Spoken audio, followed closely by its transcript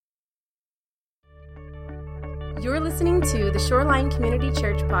You're listening to the Shoreline Community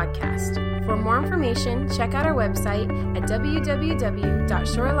Church podcast. For more information, check out our website at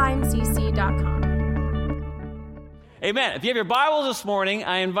www.shorelinecc.com. Amen. If you have your Bibles this morning,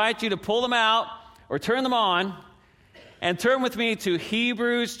 I invite you to pull them out or turn them on and turn with me to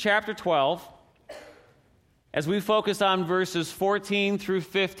Hebrews chapter 12 as we focus on verses 14 through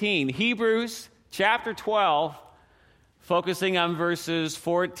 15. Hebrews chapter 12, focusing on verses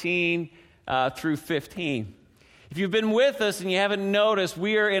 14 through 15. If you've been with us and you haven't noticed,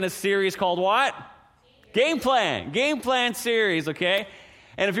 we are in a series called what? Game Plan series, okay?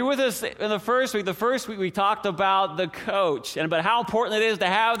 And if you're with us in the first week we talked about the coach and about how important it is to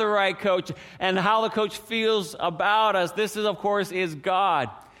have the right coach and how the coach feels about us. This is, of course, is God.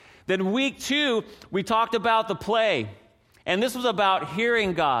 Then week 2, we talked about the play. And this was about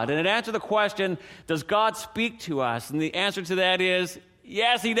hearing God. And it answered the question, does God speak to us? And the answer to that is,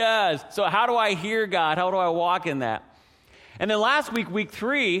 yes, he does. So how do I hear God? How do I walk in that? And then last week, week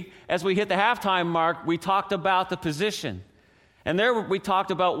 3, as we hit the halftime mark, we talked about the position. And there we talked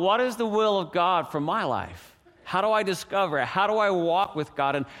about what is the will of God for my life? How do I discover it? How do I walk with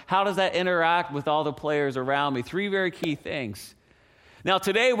God? And how does that interact with all the players around me? 3 very key things. Now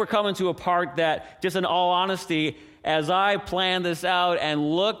today we're coming to a part that, just in all honesty, as I planned this out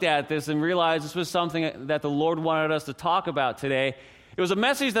and looked at this and realized this was something that the Lord wanted us to talk about today, it was a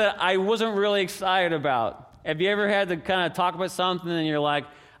message that I wasn't really excited about. Have you ever had to kind of talk about something and you're like,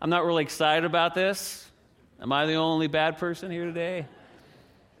 I'm not really excited about this? Am I the only bad person here today?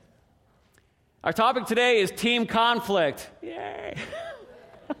 Our topic today is team conflict. Yay!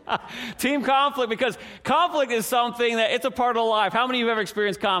 Team conflict, because conflict is something that it's a part of life. How many of you have ever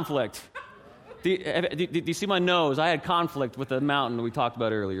experienced conflict? Do you see my nose? I had conflict with the mountain we talked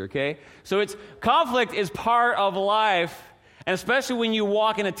about earlier, okay? So conflict is part of life, and especially when you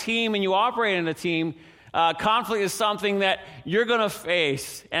walk in a team and you operate in a team, conflict is something that you're going to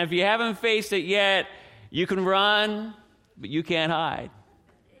face. And if you haven't faced it yet, you can run, but you can't hide.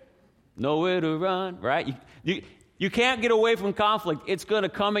 Nowhere to run, right? You can't get away from conflict. It's going to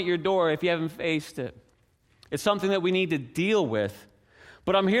come at your door if you haven't faced it. It's something that we need to deal with.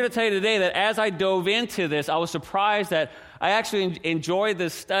 But I'm here to tell you today that as I dove into this, I was surprised that I actually enjoyed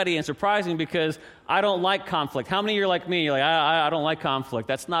this study, and surprising because I don't like conflict. How many of you are like me? You're like, I don't like conflict.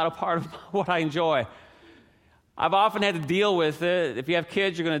 That's not a part of what I enjoy. I've often had to deal with it. If you have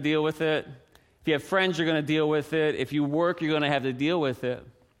kids, you're going to deal with it. If you have friends, you're going to deal with it. If you work, you're going to have to deal with it.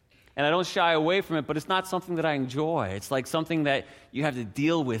 And I don't shy away from it, but it's not something that I enjoy. It's like something that you have to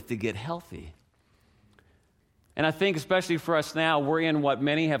deal with to get healthy. And I think especially for us now, we're in what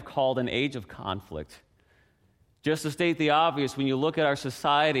many have called an age of conflict. Just to state the obvious, when you look at our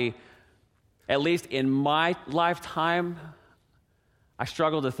society, at least in my lifetime, I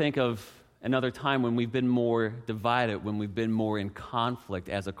struggle to think of another time when we've been more divided, when we've been more in conflict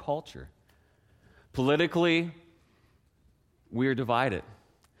as a culture. Politically, we're divided.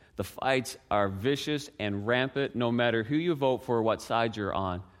 The fights are vicious and rampant. No matter who you vote for, what side you're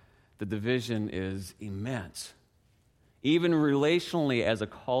on, the division is immense. Even relationally as a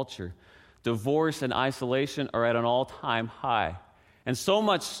culture, divorce and isolation are at an all-time high. And so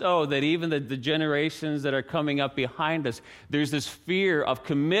much so that even the generations that are coming up behind us, there's this fear of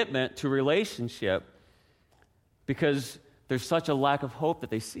commitment to relationship because there's such a lack of hope that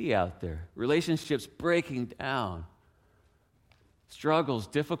they see out there. Relationships breaking down. Struggles,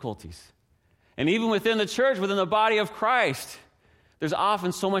 difficulties. And even within the church, within the body of Christ, there's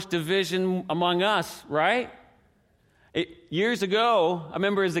often so much division among us, right? Years ago, I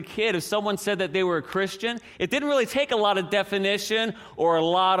remember as a kid, if someone said that they were a Christian, it didn't really take a lot of definition or a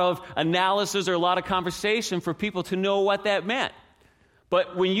lot of analysis or a lot of conversation for people to know what that meant.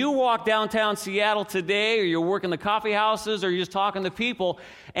 But when you walk downtown Seattle today, or you're working the coffee houses, or you're just talking to people,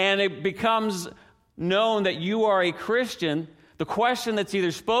 and it becomes known that you are a Christian, the question that's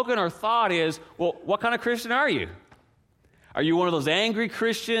either spoken or thought is, well, what kind of Christian are you? Are you one of those angry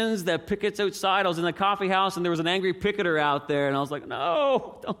Christians that pickets outside? I was in the coffee house and there was an angry picketer out there, and I was like,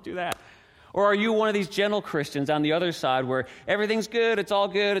 no, don't do that. Or are you one of these gentle Christians on the other side where everything's good, it's all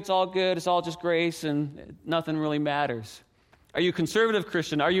good, it's all good, it's all just grace, and nothing really matters? Are you a conservative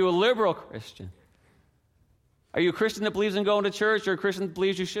Christian? Are you a liberal Christian? Are you a Christian that believes in going to church, or a Christian that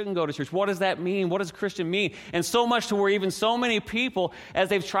believes you shouldn't go to church? What does that mean? What does Christian mean? And so much to where even so many people, as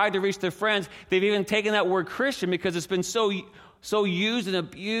they've tried to reach their friends, they've even taken that word Christian because it's been so used and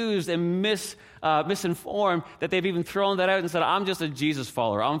abused and misinformed that they've even thrown that out and said, I'm just a Jesus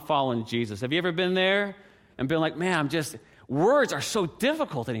follower. I'm following Jesus. Have you ever been there and been like, man, words are so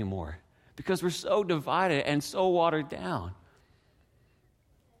difficult anymore because we're so divided and so watered down.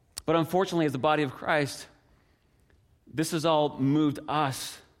 But unfortunately, as the body of Christ, this has all moved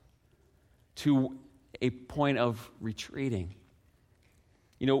us to a point of retreating.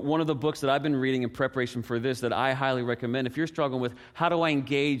 You know, one of the books that I've been reading in preparation for this that I highly recommend, if you're struggling with how do I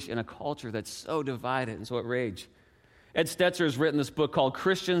engage in a culture that's so divided and so at rage, Ed Stetzer has written this book called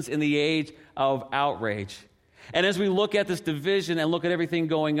Christians in the Age of Outrage. And as we look at this division and look at everything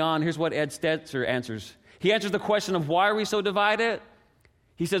going on, here's what Ed Stetzer answers. He answers the question of why are we so divided?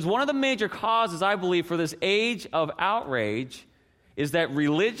 He says, one of the major causes, I believe, for this age of outrage is that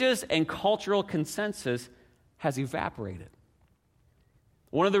religious and cultural consensus has evaporated.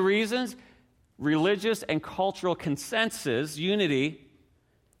 One of the reasons, religious and cultural consensus, unity,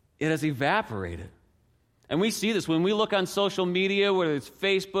 it has evaporated. And we see this when we look on social media, whether it's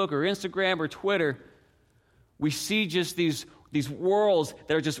Facebook or Instagram or Twitter, we see just these worlds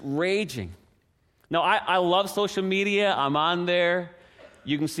that are just raging. Now, I love social media. I'm on there.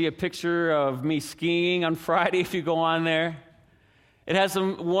 You can see a picture of me skiing on Friday if you go on there. It has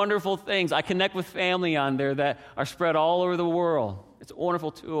some wonderful things. I connect with family on there that are spread all over the world. It's a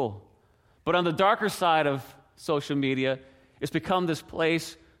wonderful tool. But on the darker side of social media, it's become this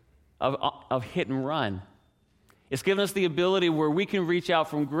place of hit and run. It's given us the ability where we can reach out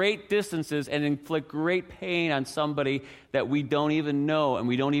from great distances and inflict great pain on somebody that we don't even know, and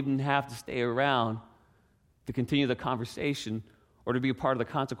we don't even have to stay around to continue the conversation or to be a part of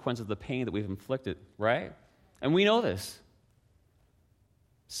the consequence of the pain that we've inflicted, right? And we know this.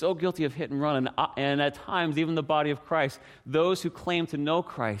 So guilty of hit and run, and at times, even the body of Christ, those who claim to know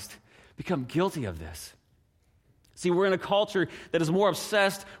Christ become guilty of this. See, we're in a culture that is more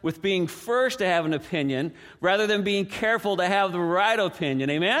obsessed with being first to have an opinion rather than being careful to have the right opinion,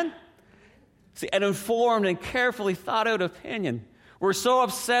 amen? See, an informed and carefully thought out opinion. We're so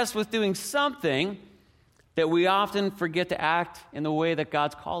obsessed with doing something that we often forget to act in the way that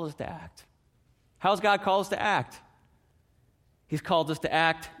God's called us to act. How's God called us to act? He's called us to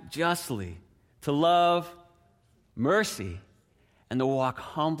act justly, to love mercy, and to walk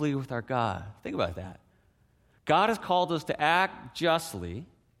humbly with our God. Think about that. God has called us to act justly,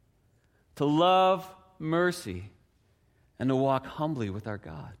 to love mercy, and to walk humbly with our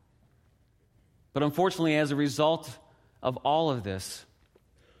God. But unfortunately, as a result of all of this,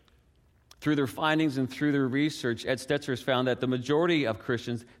 through their findings and through their research, Ed Stetzer has found that the majority of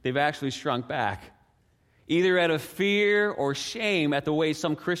Christians, they've actually shrunk back, either out of fear or shame at the way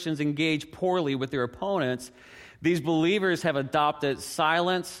some Christians engage poorly with their opponents. These believers have adopted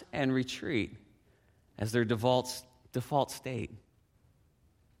silence and retreat as their default state.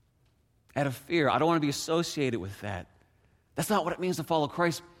 Out of fear, I don't want to be associated with that. That's not what it means to follow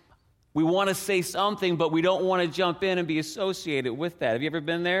Christ. We want to say something, but we don't want to jump in and be associated with that. Have you ever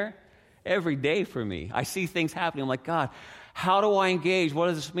been there? Every day for me. I see things happening. I'm like, God, how do I engage? What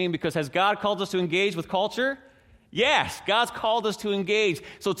does this mean? Because has God called us to engage with culture? Yes, God's called us to engage.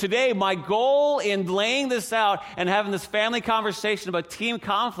 So today, my goal in laying this out and having this family conversation about team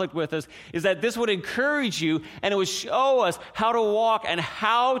conflict with us is that this would encourage you and it would show us how to walk and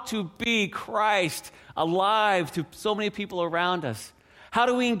how to be Christ alive to so many people around us. How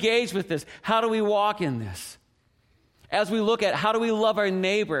do we engage with this? How do we walk in this? As we look at how do we love our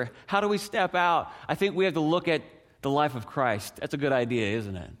neighbor, how do we step out, I think we have to look at the life of Christ. That's a good idea,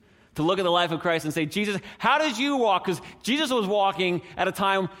 isn't it? To look at the life of Christ and say, Jesus, how did you walk? Because Jesus was walking at a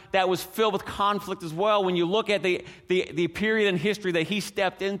time that was filled with conflict as well. When you look at the period in history that he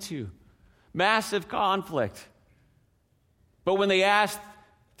stepped into, massive conflict. But when they asked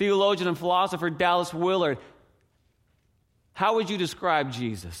theologian and philosopher Dallas Willard, how would you describe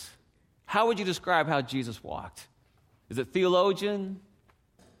Jesus? How would you describe how Jesus walked? Is it theologian?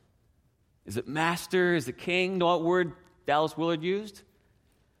 Is it master? Is it king? Know what word Dallas Willard used?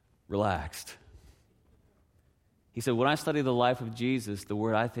 Relaxed. He said, when I study the life of Jesus, the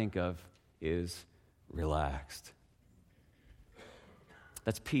word I think of is relaxed.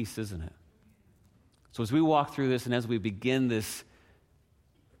 That's peace, isn't it? So as we walk through this and as we begin this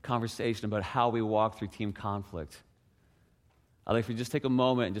conversation about how we walk through team conflict, I'd like for you to just take a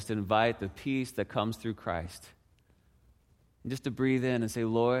moment and just invite the peace that comes through Christ. And just to breathe in and say,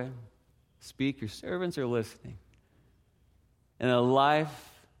 Lord, speak, your servants are listening. In a life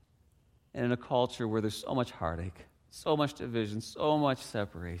and in a culture where there's so much heartache, so much division, so much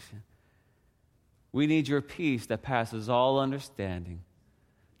separation, we need your peace that passes all understanding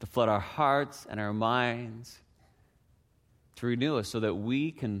to flood our hearts and our minds, to renew us so that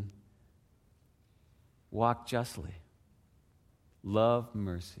we can walk justly, love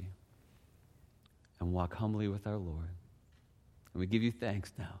mercy, and walk humbly with our Lord. And we give you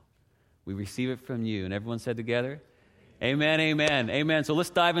thanks now. We receive it from you. And everyone said together, amen, amen, amen. So let's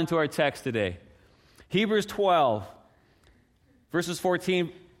dive into our text today. Hebrews 12. Verses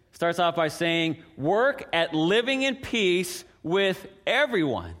 14 starts off by saying, work at living in peace with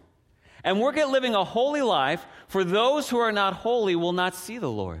everyone. And work at living a holy life, for those who are not holy will not see the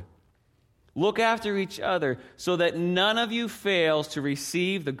Lord. Look after each other so that none of you fails to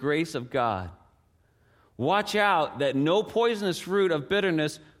receive the grace of God. Watch out that no poisonous root of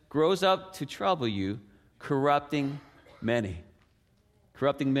bitterness grows up to trouble you, corrupting many.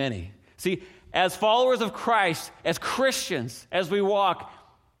 Corrupting many. See, as followers of Christ, as Christians, as we walk,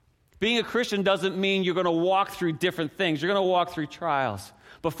 being a Christian doesn't mean you're going to walk through different things. You're going to walk through trials.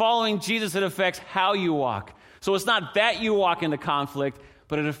 But following Jesus, it affects how you walk. So it's not that you walk into conflict,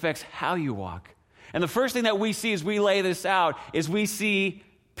 but it affects how you walk. And the first thing that we see as we lay this out is we see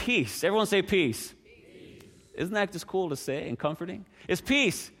peace. Everyone say peace. Peace. Isn't that just cool to say and comforting? It's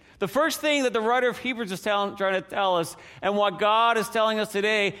peace. The first thing that the writer of Hebrews is trying to tell us, and what God is telling us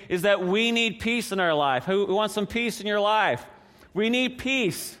today, is that we need peace in our life. Who wants some peace in your life? We need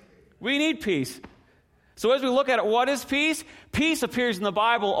peace. We need peace. So as we look at it, what is peace? Peace appears in the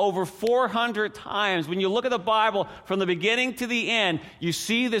Bible over 400 times. When you look at the Bible from the beginning to the end, you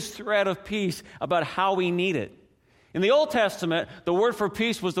see this thread of peace about how we need it. In the Old Testament, the word for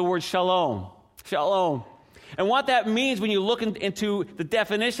peace was the word shalom. Shalom. And what that means when you look into the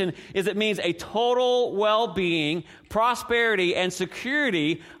definition is it means a total well-being, prosperity, and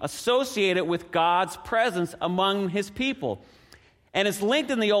security associated with God's presence among his people. And it's linked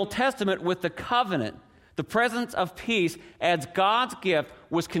in the Old Testament with the covenant. The presence of peace, as God's gift,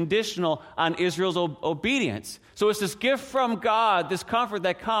 was conditional on Israel's obedience. So it's this gift from God, this comfort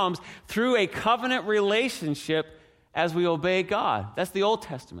that comes through a covenant relationship as we obey God. That's the Old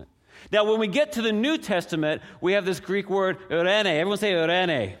Testament. Now, when we get to the New Testament, we have this Greek word, eirene. Everyone say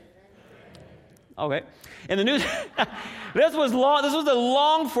eirene. Okay. In the New this was the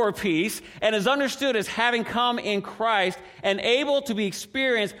long for peace, and is understood as having come in Christ and able to be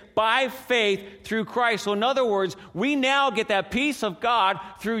experienced by faith through Christ. So in other words, we now get that peace of God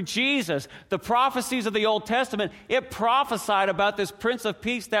through Jesus. The prophecies of the Old Testament, it prophesied about this Prince of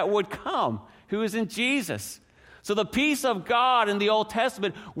Peace that would come, who is in Jesus. So the peace of God in the Old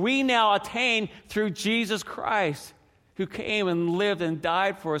Testament, we now attain through Jesus Christ, who came and lived and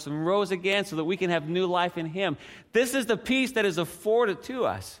died for us and rose again so that we can have new life in him. This is the peace that is afforded to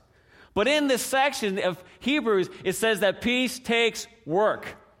us. But in this section of Hebrews, it says that peace takes work.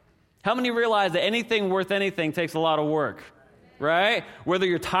 How many realize that anything worth anything takes a lot of work? Right? Whether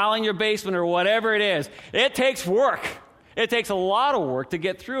you're tiling your basement or whatever it is, it takes work. It takes a lot of work to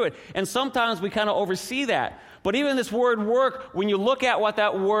get through it. And sometimes we kind of oversee that. But even this word work, when you look at what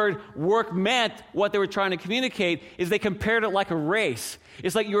that word work meant, what they were trying to communicate, is they compared it like a race.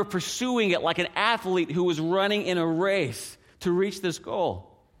 It's like you were pursuing it like an athlete who was running in a race to reach this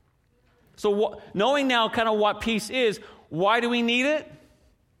goal. So knowing now kind of what peace is, why do we need it?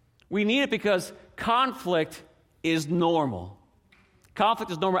 We need it because conflict is normal.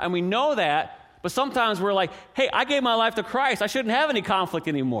 Conflict is normal, and we know that, but sometimes we're like, hey, I gave my life to Christ. I shouldn't have any conflict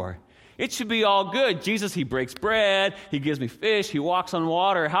anymore. It should be all good. Jesus, he breaks bread. He gives me fish. He walks on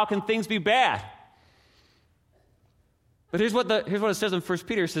water. How can things be bad? But here's what it says in 1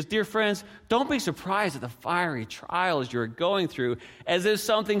 Peter. It says, dear friends, don't be surprised at the fiery trials you're going through as if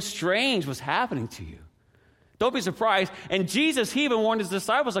something strange was happening to you. Don't be surprised. And Jesus, he even warned his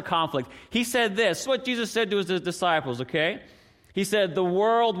disciples of conflict. He said this. This is what Jesus said to his disciples, okay? He said, the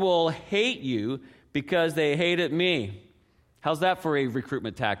world will hate you because they hated me. How's that for a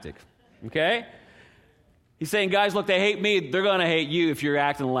recruitment tactic? Okay? He's saying, guys, look, they hate me. They're going to hate you if you're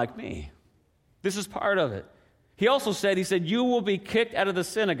acting like me. This is part of it. He also said, you will be kicked out of the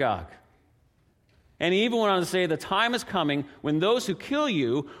synagogue. And he even went on to say, the time is coming when those who kill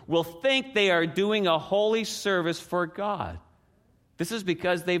you will think they are doing a holy service for God. This is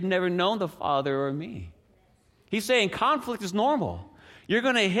because they've never known the Father or me. He's saying conflict is normal. You're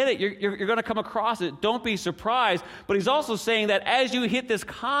going to hit it. You're going to come across it. Don't be surprised. But he's also saying that as you hit this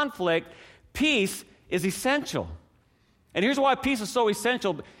conflict, peace is essential. And here's why peace is so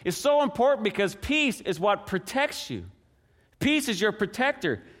essential. It's so important because peace is what protects you. Peace is your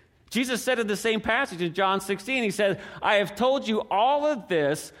protector. Jesus said in the same passage in John 16, he said, I have told you all of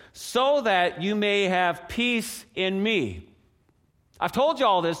this so that you may have peace in me. I've told you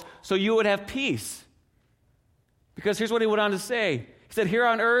all this so you would have peace. Because here's what he went on to say. He said, here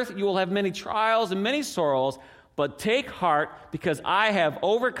on earth you will have many trials and many sorrows, but take heart because I have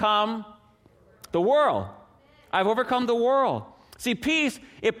overcome the world. I've overcome the world. See, peace,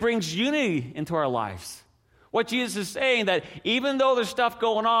 it brings unity into our lives. What Jesus is saying, that even though there's stuff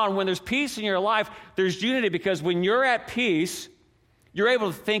going on, when there's peace in your life, there's unity, because when you're at peace, you're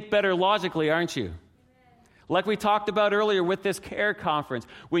able to think better logically, aren't you? Like we talked about earlier with this CARE conference,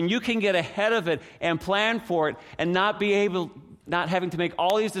 when you can get ahead of it and plan for it and not having to make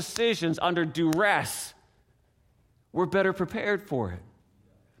all these decisions under duress, we're better prepared for it.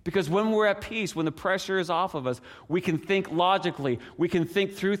 Because when we're at peace, when the pressure is off of us, we can think logically. We can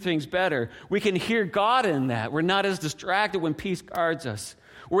think through things better. We can hear God in that. We're not as distracted when peace guards us.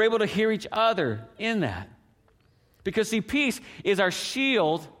 We're able to hear each other in that. Because, see, peace is our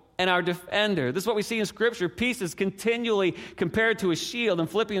shield and our defender. This is what we see in Scripture. Peace is continually compared to a shield. In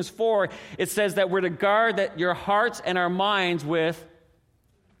Philippians 4, it says that we're to guard your hearts and our minds with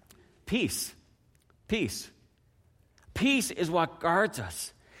peace. Peace. Peace is what guards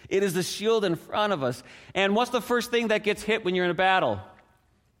us. It is the shield in front of us. And what's the first thing that gets hit when you're in a battle?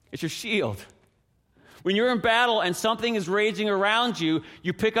 It's your shield. When you're in battle and something is raging around you,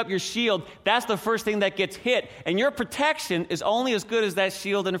 you pick up your shield. That's the first thing that gets hit. And your protection is only as good as that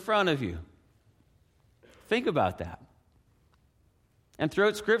shield in front of you. Think about that. And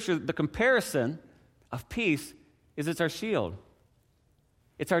throughout Scripture, the comparison of peace is it's our shield.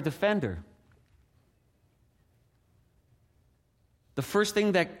 It's our defender. The first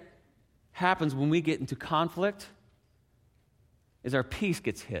thing that happens when we get into conflict is our peace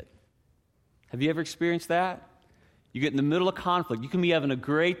gets hit. Have you ever experienced that? You get in the middle of conflict. You can be having a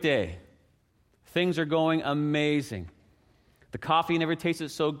great day. Things are going amazing. The coffee never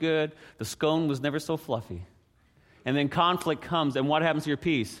tasted so good. The scone was never so fluffy. And then conflict comes, and what happens to your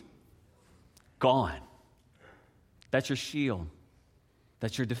peace? Gone. That's your shield.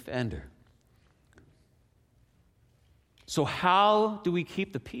 That's your defender. So how do we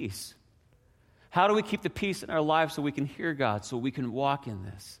keep the peace? How do we keep the peace in our lives so we can hear God, so we can walk in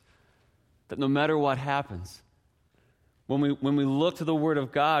this? That no matter what happens, when we look to the Word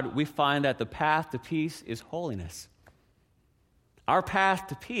of God, we find that the path to peace is holiness. Our path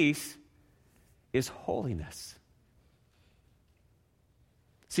to peace is holiness.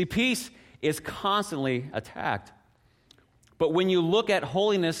 See, peace is constantly attacked. But when you look at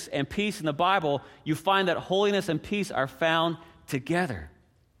holiness and peace in the Bible, you find that holiness and peace are found together.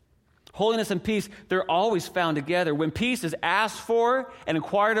 Holiness and peace, they're always found together. When peace is asked for and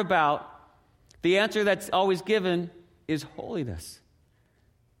inquired about, the answer that's always given is holiness.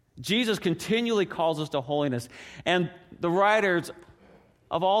 Jesus continually calls us to holiness. And the writers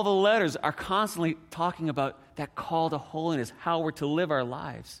of all the letters are constantly talking about that call to holiness, how we're to live our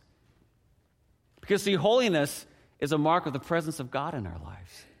lives. Because, see, holiness is a mark of the presence of God in our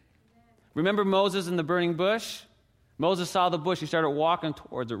lives. Remember Moses in the burning bush? Moses saw the bush. He started walking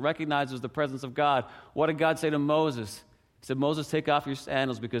towards it, recognizes the presence of God. What did God say to Moses? He said, Moses, take off your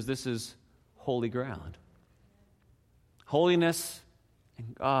sandals because this is holy ground. Holiness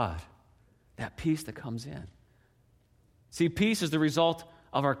and God, that peace that comes in. See, peace is the result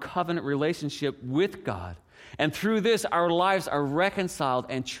of our covenant relationship with God. And through this, our lives are reconciled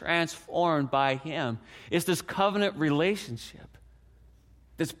and transformed by Him. It's this covenant relationship,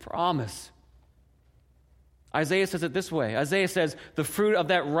 this promise. Isaiah says it this way. Isaiah says, the fruit of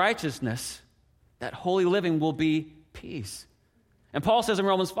that righteousness, that holy living will be peace. And Paul says in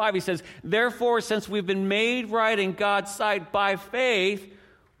Romans 5, he says, therefore, since we've been made right in God's sight by faith,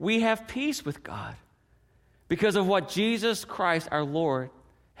 we have peace with God because of what Jesus Christ, our Lord,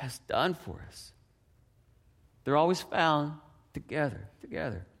 has done for us. They're always found together.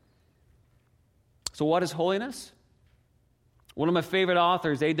 So what is holiness? One of my favorite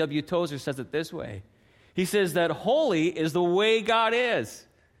authors, A.W. Tozer, says it this way. He says that holy is the way God is.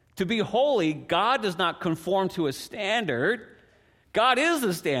 To be holy, God does not conform to a standard. God is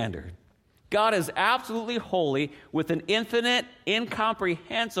the standard. God is absolutely holy with an infinite,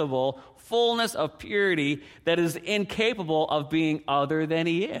 incomprehensible fullness of purity that is incapable of being other than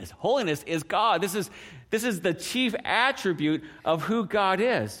He is. Holiness is God. This is the chief attribute of who God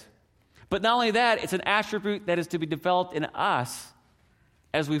is. But not only that, it's an attribute that is to be developed in us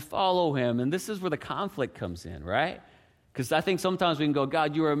as we follow Him. And this is where the conflict comes in, right? Because I think sometimes we can go,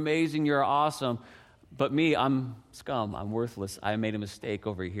 God, you're amazing, you're awesome. But me, I'm scum, I'm worthless. I made a mistake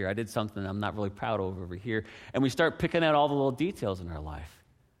over here. I did something I'm not really proud of over here. And we start picking at all the little details in our life.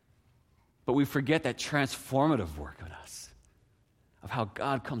 But we forget that transformative work in us, of how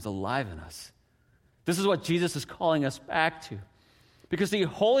God comes alive in us. This is what Jesus is calling us back to. Because the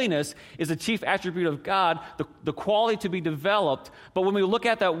holiness is the chief attribute of God, the quality to be developed. But when we look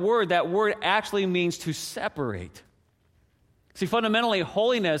at that word actually means to separate. See, fundamentally,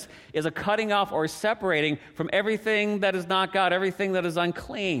 holiness is a cutting off or separating from everything that is not God, everything that is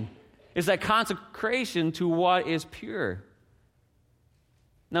unclean. It's that consecration to what is pure.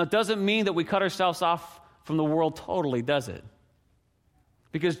 Now, it doesn't mean that we cut ourselves off from the world totally, does it?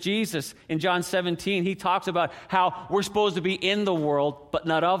 Because Jesus, in John 17, he talks about how we're supposed to be in the world, but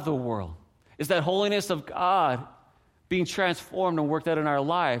not of the world. It's that holiness of God being transformed and worked out in our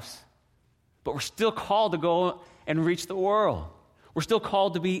lives. But we're still called to go and reach the world. We're still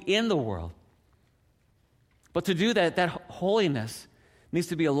called to be in the world. But to do that, that holiness needs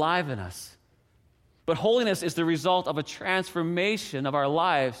to be alive in us. But holiness is the result of a transformation of our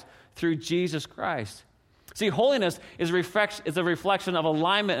lives through Jesus Christ. See, holiness is a reflection of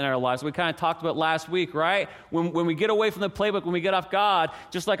alignment in our lives. We kind of talked about last week, right? When we get away from the playbook, when we get off God,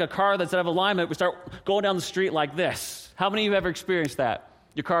 just like a car that's out of alignment, we start going down the street like this. How many of you have ever experienced that?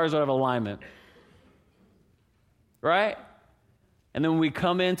 Your car is out of alignment. Right? And then we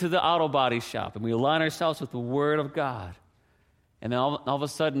come into the auto body shop and we align ourselves with the Word of God. And then all of a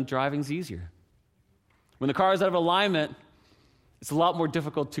sudden, driving's easier. When the car is out of alignment, it's a lot more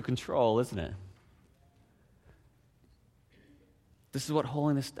difficult to control, isn't it? This is what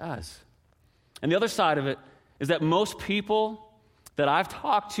holiness does. And the other side of it is that most people that I've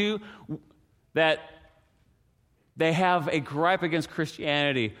talked to, that they have a gripe against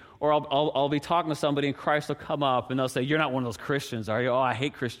Christianity, or I'll be talking to somebody and Christ will come up and they'll say, "You're not one of those Christians, are you? Oh, I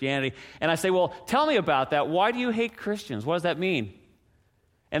hate Christianity." And I say, "Well, tell me about that. Why do you hate Christians? What does that mean?"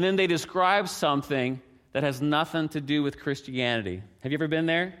 And then they describe something that has nothing to do with Christianity. Have you ever been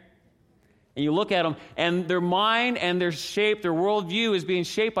there? And you look at them, and their mind and their shape, their worldview is being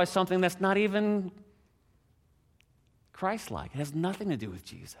shaped by something that's not even Christ-like. It has nothing to do with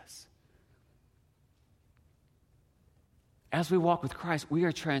Jesus. As we walk with Christ, we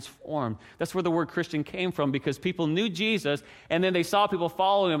are transformed. That's where the word Christian came from, because people knew Jesus, and then they saw people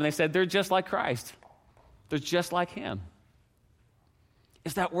following him, and they said, they're just like Christ. They're just like him.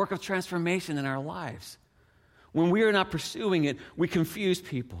 It's that work of transformation in our lives. When we are not pursuing it, we confuse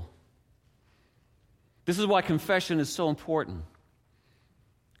people. This is why confession is so important.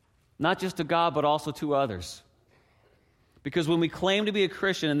 Not just to God, but also to others. Because when we claim to be a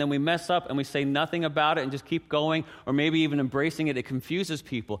Christian and then we mess up and we say nothing about it and just keep going, or maybe even embracing it, it confuses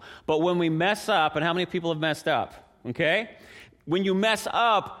people. But when we mess up, and how many people have messed up? Okay? When you mess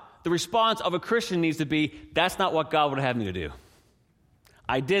up, the response of a Christian needs to be, that's not what God would have me to do.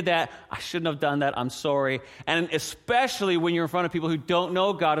 I did that. I shouldn't have done that. I'm sorry. And especially when you're in front of people who don't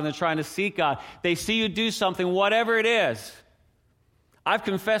know God and they're trying to seek God, they see you do something, whatever it is. I've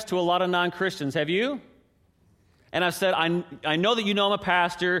confessed to a lot of non-Christians. Have you? And I've said, I know that you know I'm a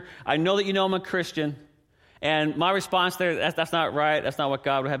pastor. I know that you know I'm a Christian. And my response there, that's not right. That's not what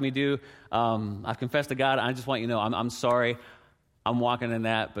God would have me do. I've confessed to God. I just want you to know, I'm sorry. I'm walking in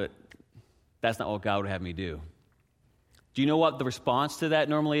that, but that's not what God would have me do. Do you know what the response to that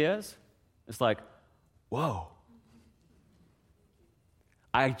normally is? It's like, whoa.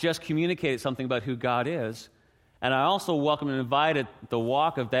 I just communicated something about who God is, and I also welcome and invited the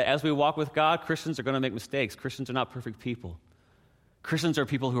walk of that. As we walk with God, Christians are going to make mistakes. Christians are not perfect people. Christians are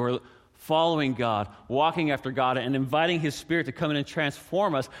people who are following God, walking after God, and inviting His Spirit to come in and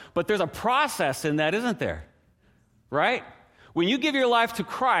transform us. But there's a process in that, isn't there? Right? When you give your life to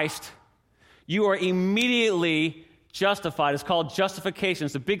Christ, you are immediately justified. It's called justification.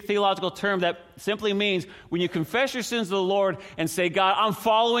 It's a big theological term that simply means when you confess your sins to the Lord and say, God, I'm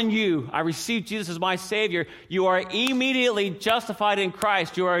following you. I receive Jesus as my Savior. You are immediately justified in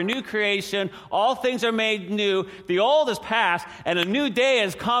Christ. You are a new creation. All things are made new. The old is past, and a new day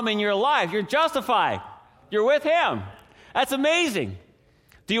has come in your life. You're justified. You're with Him. That's amazing.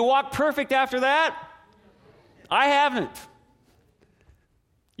 Do you walk perfect after that? I haven't.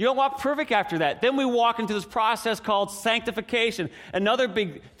 You don't walk perfect after that. Then we walk into this process called sanctification, another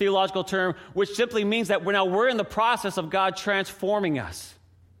big theological term, which simply means that we're in the process of God transforming us.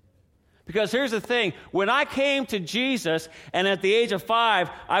 Because here's the thing. When I came to Jesus, and at the age of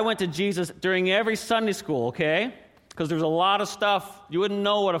 5, I went to Jesus during every Sunday school, okay? Because there's a lot of stuff. You wouldn't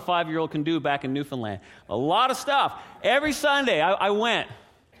know what a 5-year-old can do back in Newfoundland. A lot of stuff. Every Sunday, I went.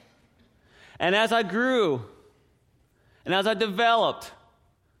 And as I grew, and as I developed,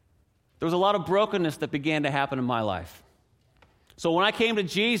 there was a lot of brokenness that began to happen in my life. So when I came to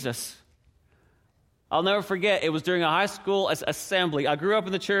Jesus, I'll never forget, it was during a high school assembly. I grew up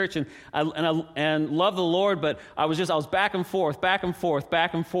in the church and loved the Lord, but I was back and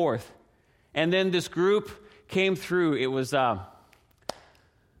forth. And then this group came through. It was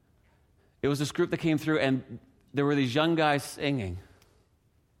this group that came through, and there were these young guys singing.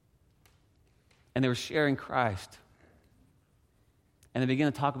 And they were sharing Christ. And they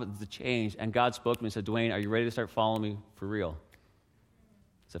began to talk about the change, and God spoke to me and said, Dwayne, are you ready to start following me for real?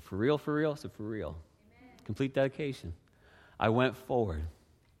 I said, for real, for real? I said, for real. Amen. Complete dedication. I went forward,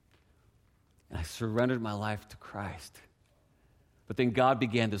 and I surrendered my life to Christ. But then God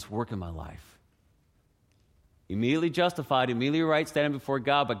began this work in my life. Immediately justified, immediately right, standing before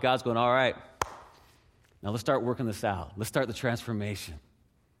God, but God's going, all right, now let's start working this out. Let's start the transformation.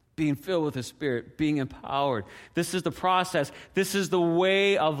 Being filled with the Spirit, being empowered. This is the process. This is the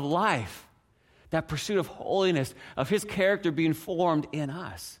way of life. That pursuit of holiness, of His character being formed in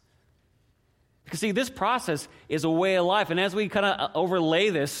us. Because see, this process is a way of life. And as we kind of overlay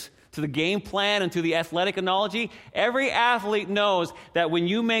this to the game plan and to the athletic analogy, every athlete knows that when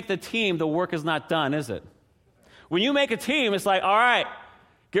you make the team, the work is not done, is it? When you make a team, it's like, all right,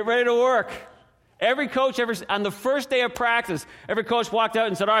 get ready to work. Every coach, on the first day of practice, every coach walked out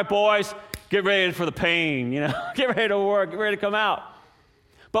and said, all right, boys, get ready for the pain, get ready to work, get ready to come out.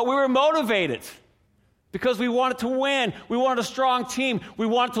 But we were motivated because we wanted to win. We wanted a strong team. We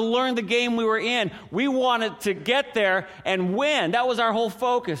wanted to learn the game we were in. We wanted to get there and win. That was our whole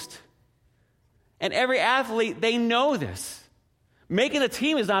focus. And every athlete, they know this. Making a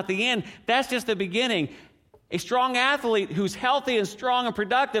team is not the end. That's just the beginning. A strong athlete who's healthy and strong and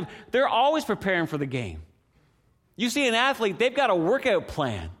productive, they're always preparing for the game. You see an athlete, they've got a workout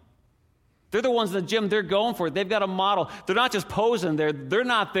plan. They're the ones in the gym, they're going for it. They've got a model. They're not just posing there. They're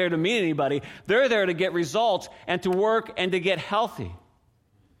not there to meet anybody. They're there to get results and to work and to get healthy.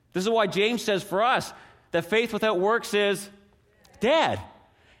 This is why James says for us that faith without works is dead.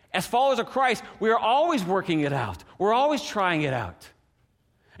 As followers of Christ, we are always working it out. We're always trying it out.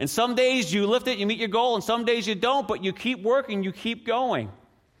 And some days you lift it, you meet your goal, and some days you don't, but you keep working, you keep going.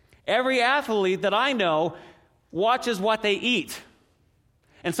 Every athlete that I know watches what they eat.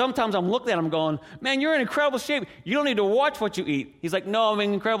 And sometimes I'm looking at him going, man, you're in incredible shape. You don't need to watch what you eat. He's like, no, I'm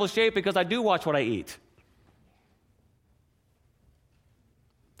in incredible shape because I do watch what I eat.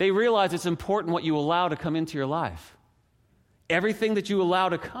 They realize it's important what you allow to come into your life. Everything that you allow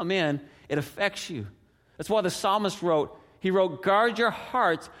to come in, it affects you. That's why the psalmist wrote, guard your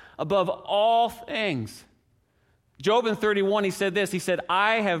hearts above all things. Job in 31, he said this. He said,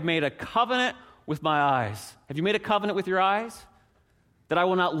 I have made a covenant with my eyes. Have you made a covenant with your eyes? That I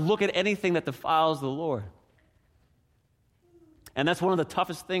will not look at anything that defiles the Lord. And that's one of the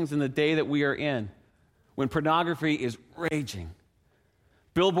toughest things in the day that we are in, when pornography is raging.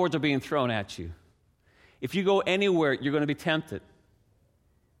 Billboards are being thrown at you. If you go anywhere, you're going to be tempted.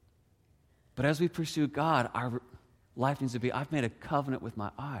 But as we pursue God, our life needs to be, I've made a covenant with my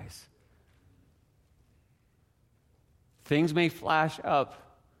eyes. Things may flash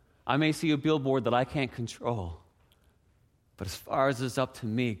up. I may see a billboard that I can't control. But as far as it's up to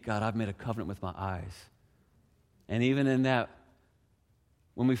me, God, I've made a covenant with my eyes. And even in that,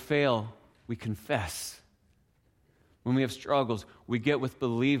 when we fail, we confess. When we have struggles, we get with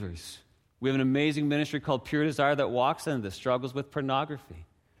believers. We have an amazing ministry called Pure Desire that walks into this, struggles with pornography.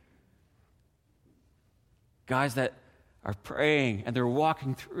 Guys that are praying and they're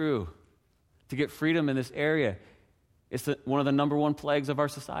walking through to get freedom in this area. It's one of the number one plagues of our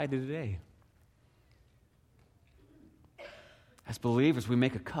society today. As believers, we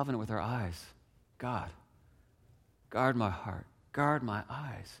make a covenant with our eyes. God, guard my heart, guard my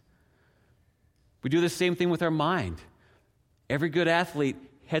eyes. We do the same thing with our mind. Every good athlete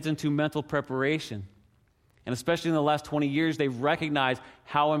heads into mental preparation. And especially in the last 20 years, they've recognized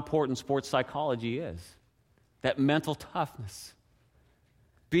how important sports psychology is. That mental toughness.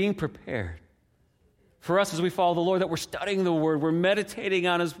 Being prepared. For us as we follow the Lord, that we're studying the Word, we're meditating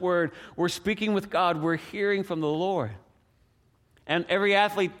on His Word, we're speaking with God, we're hearing from the Lord. And every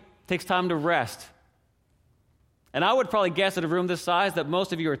athlete takes time to rest. And I would probably guess at a room this size that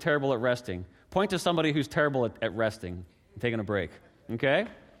most of you are terrible at resting. Point to somebody who's terrible at resting, taking a break, okay?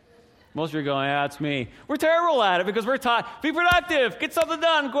 Most of you are going, yeah, it's me. We're terrible at it because we're taught, be productive, get something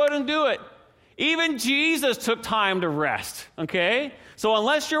done, go out and do it. Even Jesus took time to rest, okay? So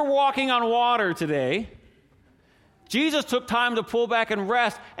unless you're walking on water today, Jesus took time to pull back and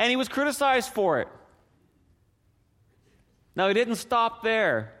rest, and He was criticized for it. Now, He didn't stop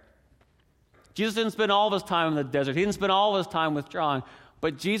there. Jesus didn't spend all of His time in the desert. He didn't spend all of His time withdrawing,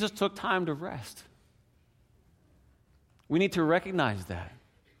 but Jesus took time to rest. We need to recognize that.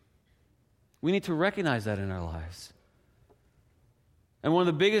 We need to recognize that in our lives. And one of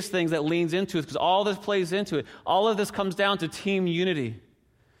the biggest things that leans into it, because all this plays into it, all of this comes down to team unity.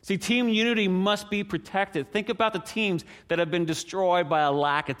 See, team unity must be protected. Think about the teams that have been destroyed by a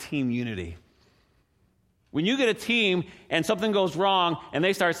lack of team unity. When you get a team and something goes wrong and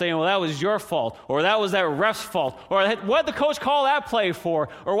they start saying, well, that was your fault, or that was that ref's fault, or what did the coach call that play for,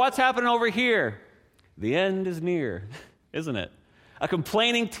 or what's happening over here? The end is near, isn't it? A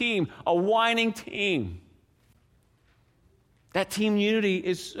complaining team, a whining team. That team unity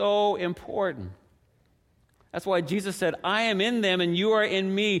is so important. That's why Jesus said, I am in them and you are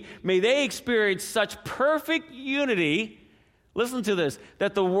in me. May they experience such perfect unity, listen to this,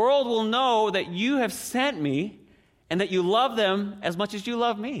 that the world will know that you have sent me and that you love them as much as you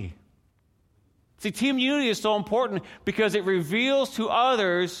love me. See, team unity is so important because it reveals to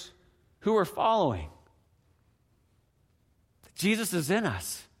others who are following. Jesus is in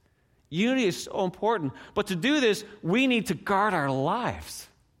us. Unity is so important. But to do this, we need to guard our lives.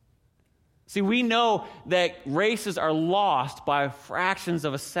 See, we know that races are lost by fractions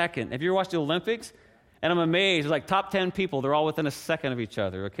of a second. Have you ever watched the Olympics? And I'm amazed, like top 10 people, they're all within a second of each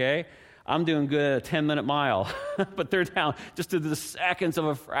other, okay? I'm doing good at a 10-minute mile, but they're down just to the seconds of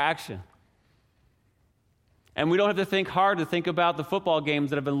a fraction. And we don't have to think hard to think about the football games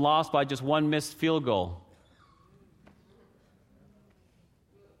that have been lost by just one missed field goal.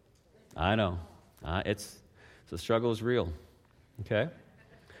 I know. The struggle is real, okay?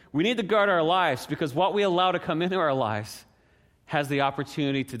 We need to guard our lives because what we allow to come into our lives has the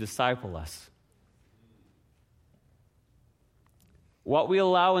opportunity to disciple us. What we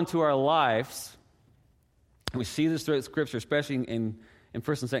allow into our lives, and we see this throughout Scripture, especially in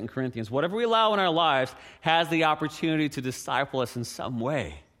 1 and 2 Corinthians, whatever we allow in our lives has the opportunity to disciple us in some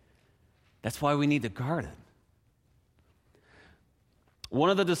way. That's why we need to guard it. One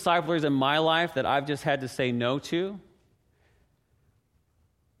of the disciplers in my life that I've just had to say no to,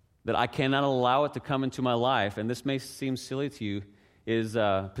 that I cannot allow it to come into my life, and this may seem silly to you, is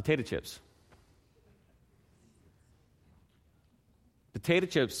potato chips. Potato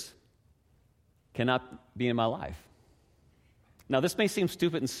chips cannot be in my life. Now, this may seem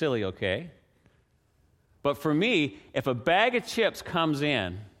stupid and silly, okay? But for me, if a bag of chips comes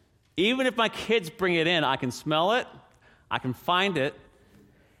in, even if my kids bring it in, I can smell it, I can find it,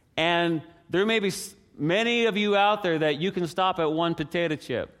 and there may be many of you out there that you can stop at one potato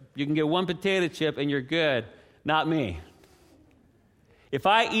chip. You can get one potato chip and you're good. Not me. If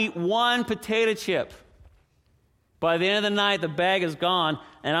I eat one potato chip, by the end of the night, the bag is gone,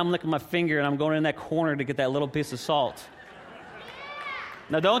 and I'm licking my finger, and I'm going in that corner to get that little piece of salt.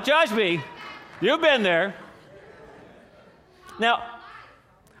 Now, don't judge me. You've been there. Now,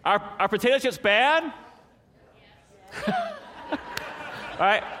 are potato chips bad? All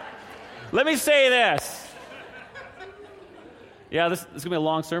right. Let me say this. Yeah, this is going to be a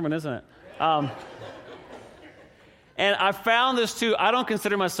long sermon, isn't it? And I found this too. I don't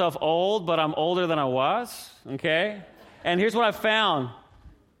consider myself old, but I'm older than I was, okay? And here's what I found.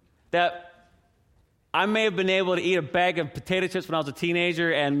 That I may have been able to eat a bag of potato chips when I was a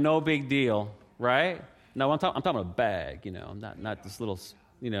teenager and no big deal, right? No, I'm talking about a bag, not this little,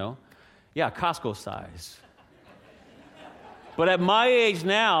 Costco size. But at my age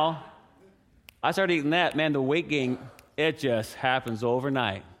now, I started eating that, man, the weight gain, it just happens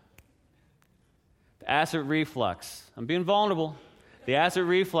overnight. The acid reflux. I'm being vulnerable. The acid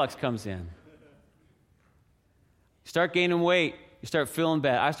reflux comes in. You start gaining weight. You start feeling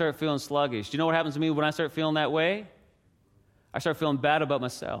bad. I start feeling sluggish. Do you know what happens to me when I start feeling that way? I start feeling bad about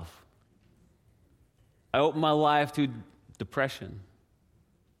myself. I open my life to depression.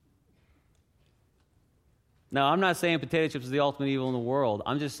 Now, I'm not saying potato chips is the ultimate evil in the world.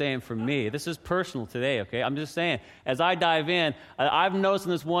 I'm just saying for me, this is personal today, okay? I'm just saying, as I dive in, I've noticed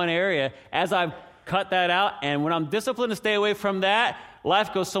in this one area, as I've cut that out, and when I'm disciplined to stay away from that,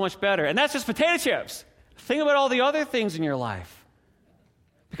 life goes so much better. And that's just potato chips. Think about all the other things in your life.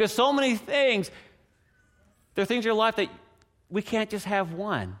 Because so many things, there are things in your life that we can't just have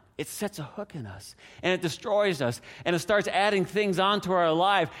one. It sets a hook in us, and it destroys us, and it starts adding things onto our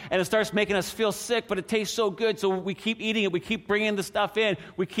life, and it starts making us feel sick, but it tastes so good, so we keep eating it, we keep bringing the stuff in,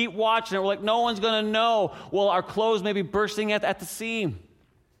 we keep watching it, we're like, no one's going to know. Well, our clothes may be bursting at the seam.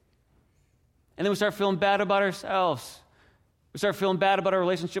 And then we start feeling bad about ourselves. We start feeling bad about our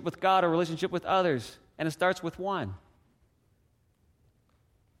relationship with God, our relationship with others, and it starts with one.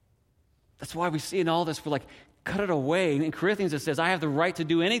 That's why we see in all this, we're like, cut it away. In Corinthians, it says, I have the right to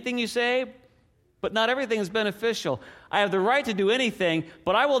do anything you say, but not everything is beneficial. I have the right to do anything,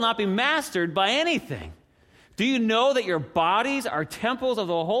 but I will not be mastered by anything. Do you know that your bodies are temples of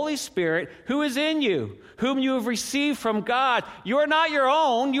the Holy Spirit who is in you, whom you have received from God? You are not your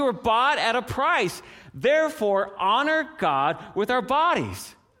own. You were bought at a price. Therefore, honor God with our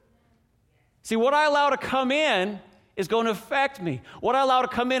bodies. See, what I allow to come in is going to affect me. What I allow to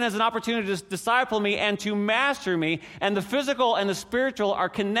come in as an opportunity to disciple me and to master me, and the physical and the spiritual are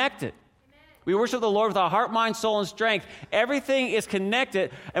connected. We worship the Lord with our heart, mind, soul, and strength. Everything is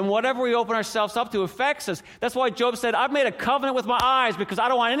connected, and whatever we open ourselves up to affects us. That's why Job said, I've made a covenant with my eyes because I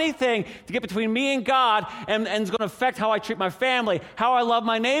don't want anything to get between me and God, and it's going to affect how I treat my family, how I love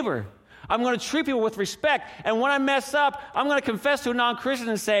my neighbor. I'm going to treat people with respect. And when I mess up, I'm going to confess to a non-Christian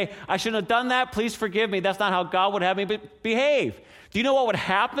and say, I shouldn't have done that. Please forgive me. That's not how God would have me behave. Do you know what would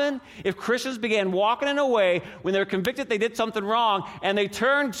happen if Christians began walking in a way when they're convicted they did something wrong and they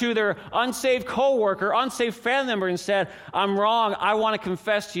turned to their unsaved coworker, unsaved family member and said, I'm wrong, I want to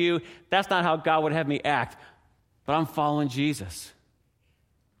confess to you, that's not how God would have me act, but I'm following Jesus.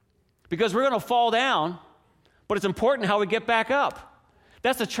 Because we're going to fall down, but it's important how we get back up.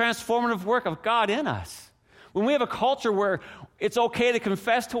 That's the transformative work of God in us. When we have a culture where it's okay to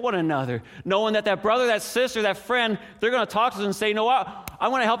confess to one another, knowing that that brother, that sister, that friend, they're going to talk to us and say, you know what, I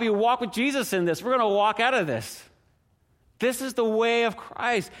want to help you walk with Jesus in this. We're going to walk out of this. This is the way of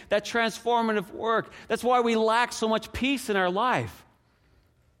Christ, that transformative work. That's why we lack so much peace in our life.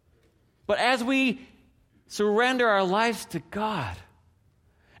 But as we surrender our lives to God,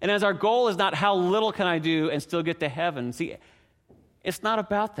 and as our goal is not how little can I do and still get to heaven, see, it's not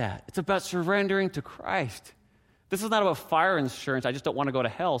about that. It's about surrendering to Christ. This is not about fire insurance. I just don't want to go to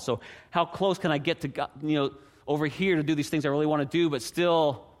hell. So how close can I get to God, over here to do these things I really want to do, but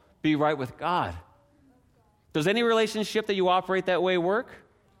still be right with God? Does any relationship that you operate that way work?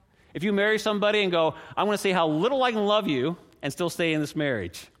 If you marry somebody and go, I want to say how little I can love you and still stay in this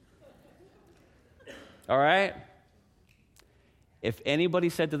marriage. All right? If anybody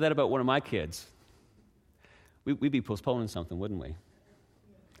said to that about one of my kids, we'd be postponing something, wouldn't we?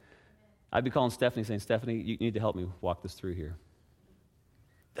 I'd be calling Stephanie saying, Stephanie, you need to help me walk this through here.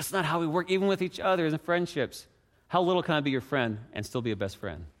 That's not how we work, even with each other in friendships. How little can I be your friend and still be a best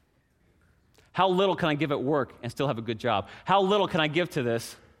friend? How little can I give at work and still have a good job? How little can I give to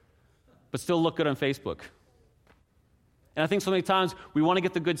this but still look good on Facebook? And I think so many times we want to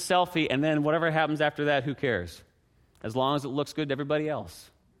get the good selfie, and then whatever happens after that, who cares? As long as it looks good to everybody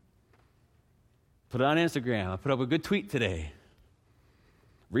else. Put it on Instagram. I put up a good tweet today.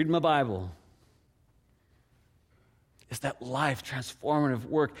 Read my Bible. It's that life transformative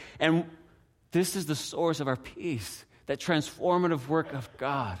work. And this is the source of our peace, that transformative work of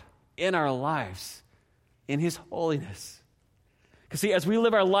God in our lives, in His holiness. Because see, as we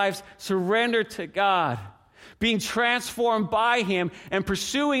live our lives surrendered to God, being transformed by Him and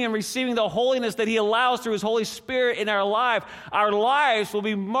pursuing and receiving the holiness that He allows through His Holy Spirit in our lives will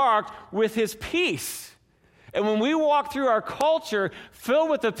be marked with His peace. And when we walk through our culture filled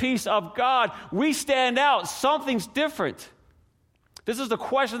with the peace of God, we stand out. Something's different. This is the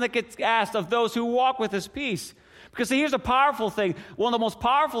question that gets asked of those who walk with His peace. Because see, here's a powerful thing. One of the most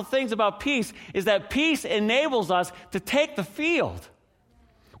powerful things about peace is that peace enables us to take the field.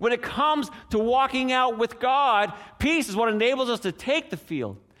 When it comes to walking out with God, peace is what enables us to take the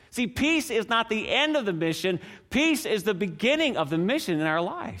field. See, peace is not the end of the mission. Peace is the beginning of the mission in our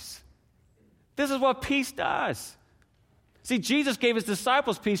lives. This is what peace does. See, Jesus gave His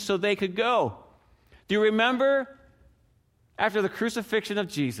disciples peace so they could go. Do you remember after the crucifixion of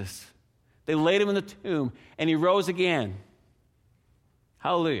Jesus, they laid Him in the tomb and He rose again?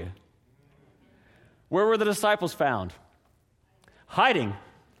 Hallelujah. Where were the disciples found? Hiding.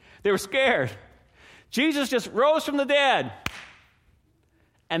 They were scared. Jesus just rose from the dead.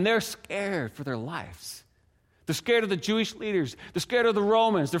 And they're scared for their lives. They're scared of the Jewish leaders. They're scared of the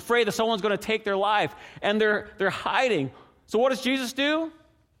Romans. They're afraid that someone's going to take their life. And they're hiding. So what does Jesus do?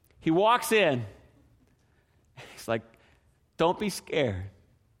 He walks in. He's like, don't be scared.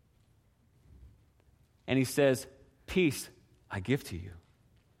 And He says, peace I give to you.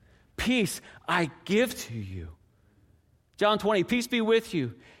 Peace I give to you. John 20, peace be with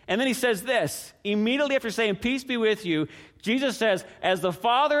you. And then He says this, immediately after saying, peace be with you, Jesus says, as the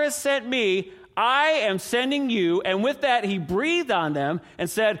Father has sent me, I am sending you. And with that, He breathed on them and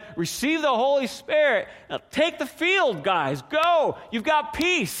said, receive the Holy Spirit. Now take the field, guys. Go. You've got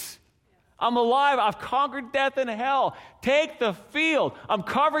peace. I'm alive. I've conquered death and hell. Take the field. I'm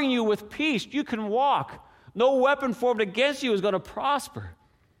covering you with peace. You can walk. No weapon formed against you is going to prosper.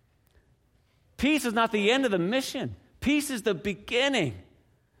 Peace is not the end of the mission. Peace is the beginning.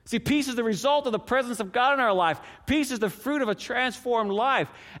 See, peace is the result of the presence of God in our life. Peace is the fruit of a transformed life.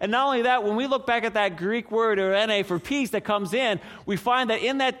 And not only that, when we look back at that Greek word, eirene, for peace that comes in, we find that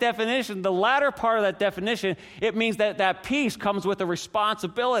in that definition, the latter part of that definition, it means that that peace comes with a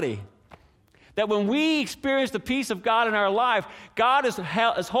responsibility. That when we experience the peace of God in our life, God is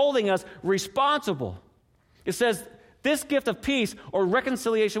holding us responsible. It says, this gift of peace or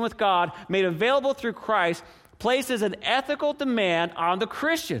reconciliation with God made available through Christ places an ethical demand on the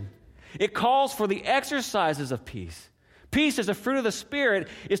Christian. It calls for the exercises of peace. Peace as a fruit of the Spirit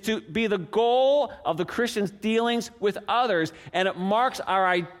is to be the goal of the Christian's dealings with others, and it marks our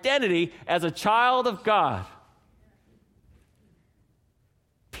identity as a child of God.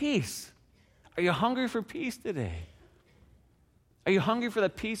 Peace. Are you hungry for peace today? Are you hungry for the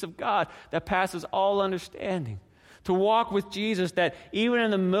peace of God that passes all understanding? To walk with Jesus, that even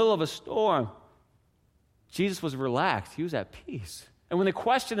in the middle of a storm, Jesus was relaxed. He was at peace. And when they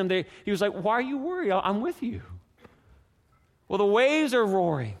questioned him, he was like, why are you worried? I'm with you. Well, the waves are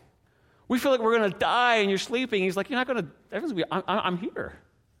roaring. We feel like we're going to die and you're sleeping. He's like, you're not going to, everyone's going to be, I'm here.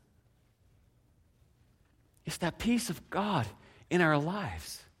 It's that peace of God in our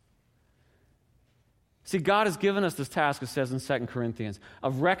lives. See, God has given us this task, it says in 2 Corinthians,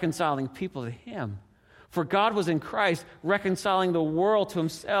 of reconciling people to him. For God was in Christ reconciling the world to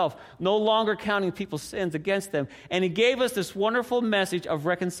himself, no longer counting people's sins against them. And he gave us this wonderful message of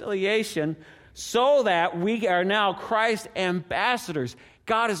reconciliation so that we are now Christ's ambassadors.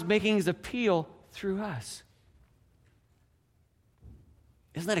 God is making his appeal through us.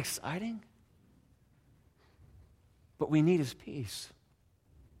 Isn't that exciting? But we need his peace.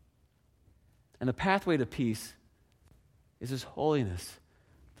 And the pathway to peace is his holiness,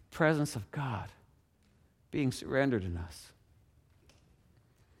 the presence of God being surrendered in us.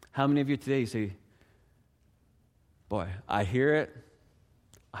 How many of you today say, boy, I hear it,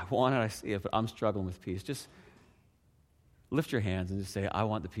 I want it, I see it, but I'm struggling with peace. Just lift your hands and just say, I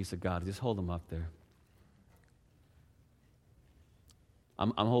want the peace of God. Just hold them up there.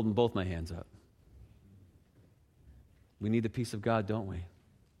 I'm holding both my hands up. We need the peace of God, don't we?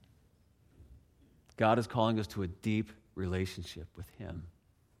 God is calling us to a deep relationship with him.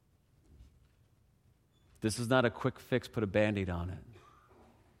 This is not a quick fix, put a Band-Aid on it.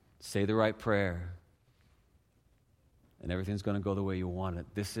 Say the right prayer, and everything's going to go the way you want it.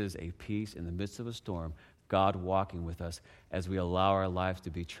 This is a peace in the midst of a storm, God walking with us as we allow our lives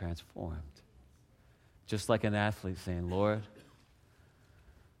to be transformed. Just like an athlete saying, Lord,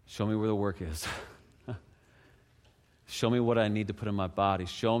 show me where the work is. Show me what I need to put in my body.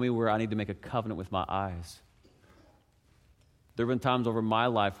 Show me where I need to make a covenant with my eyes. There have been times over my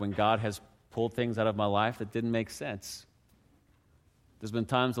life when God has pulled things out of my life that didn't make sense. There's been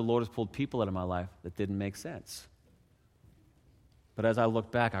times the Lord has pulled people out of my life that didn't make sense. But as I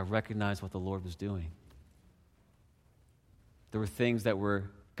look back, I recognize what the Lord was doing. There were things that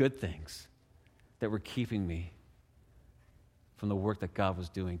were good things that were keeping me from the work that God was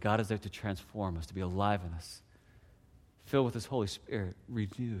doing. God is there to transform us, to be alive in us, filled with his Holy Spirit,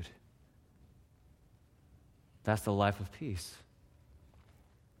 renewed. That's the life of peace.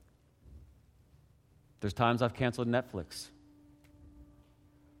 There's times I've canceled Netflix.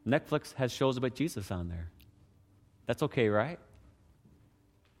 Netflix has shows about Jesus on there. That's okay, right?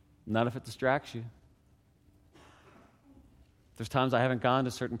 Not if it distracts you. There's times I haven't gone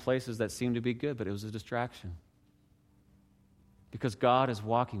to certain places that seem to be good, but it was a distraction. Because God is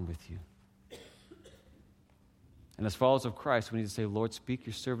walking with you. And as followers of Christ, we need to say, Lord, speak,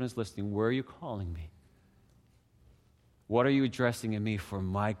 your servant is listening. Where are you calling me? What are you addressing in me for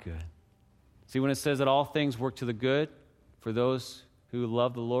my good? See, when it says that all things work to the good for those who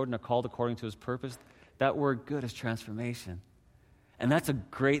love the Lord and are called according to his purpose, that word good is transformation. And that's a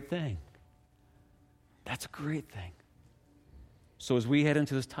great thing. That's a great thing. So as we head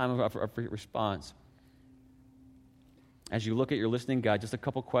into this time of response, as you look at your listening guide, just a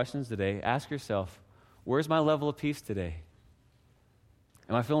couple questions today. Ask yourself, where's my level of peace today?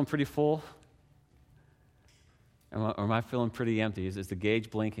 Am I feeling pretty full? Or am I feeling pretty empty? Is the gauge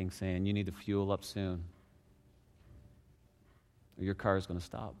blinking saying you need to fuel up soon? Or your car is going to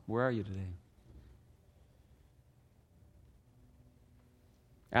stop? Where are you today?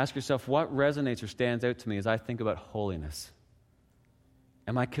 Ask yourself, what resonates or stands out to me as I think about holiness?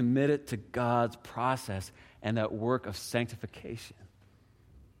 Am I committed to God's process and that work of sanctification?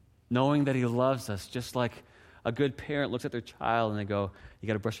 Knowing that he loves us, just like a good parent looks at their child and they go, you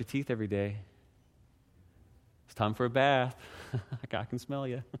got to brush your teeth every day. It's time for a bath. I can smell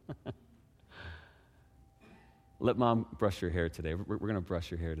you. Let mom brush your hair today. We're going to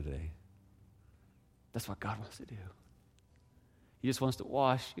brush your hair today. That's what God wants to do. He just wants to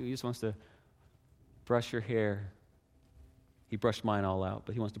wash you. He just wants to brush your hair. He brushed mine all out,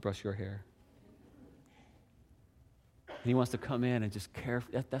 but he wants to brush your hair. And he wants to come in and just care.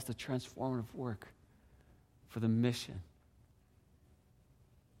 That's the transformative work for the mission.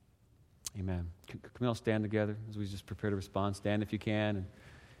 Amen. Can we all stand together as we just prepare to respond? Stand if you can. And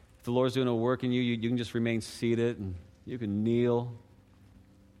if the Lord's doing a work in you, you can just remain seated and you can kneel.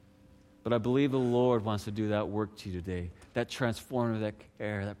 But I believe the Lord wants to do that work to you today. That transforming of that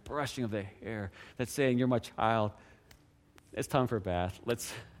care, that brushing of the hair, that saying, you're my child. It's time for a bath.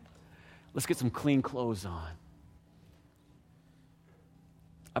 Let's get some clean clothes on.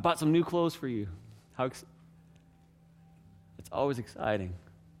 I bought some new clothes for you. It's always exciting.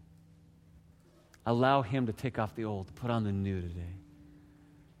 Allow him to take off the old, put on the new today.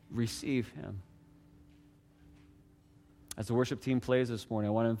 Receive him. As the worship team plays this morning,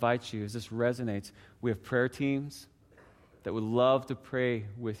 I want to invite you, as this resonates, we have prayer teams that would love to pray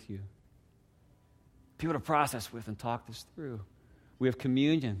with you. People to process with and talk this through. We have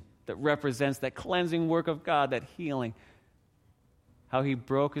communion that represents that cleansing work of God, that healing. How he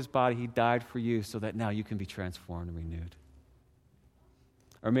broke his body, he died for you so that now you can be transformed and renewed.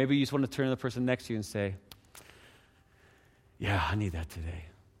 Or maybe you just want to turn to the person next to you and say, yeah, I need that today.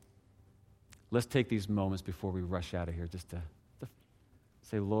 Let's take these moments before we rush out of here just to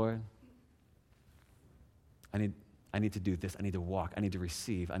say, Lord, I need to do this. I need to walk. I need to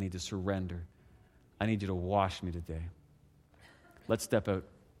receive. I need to surrender. I need you to wash me today. Let's step out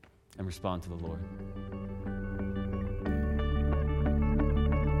and respond to the Lord.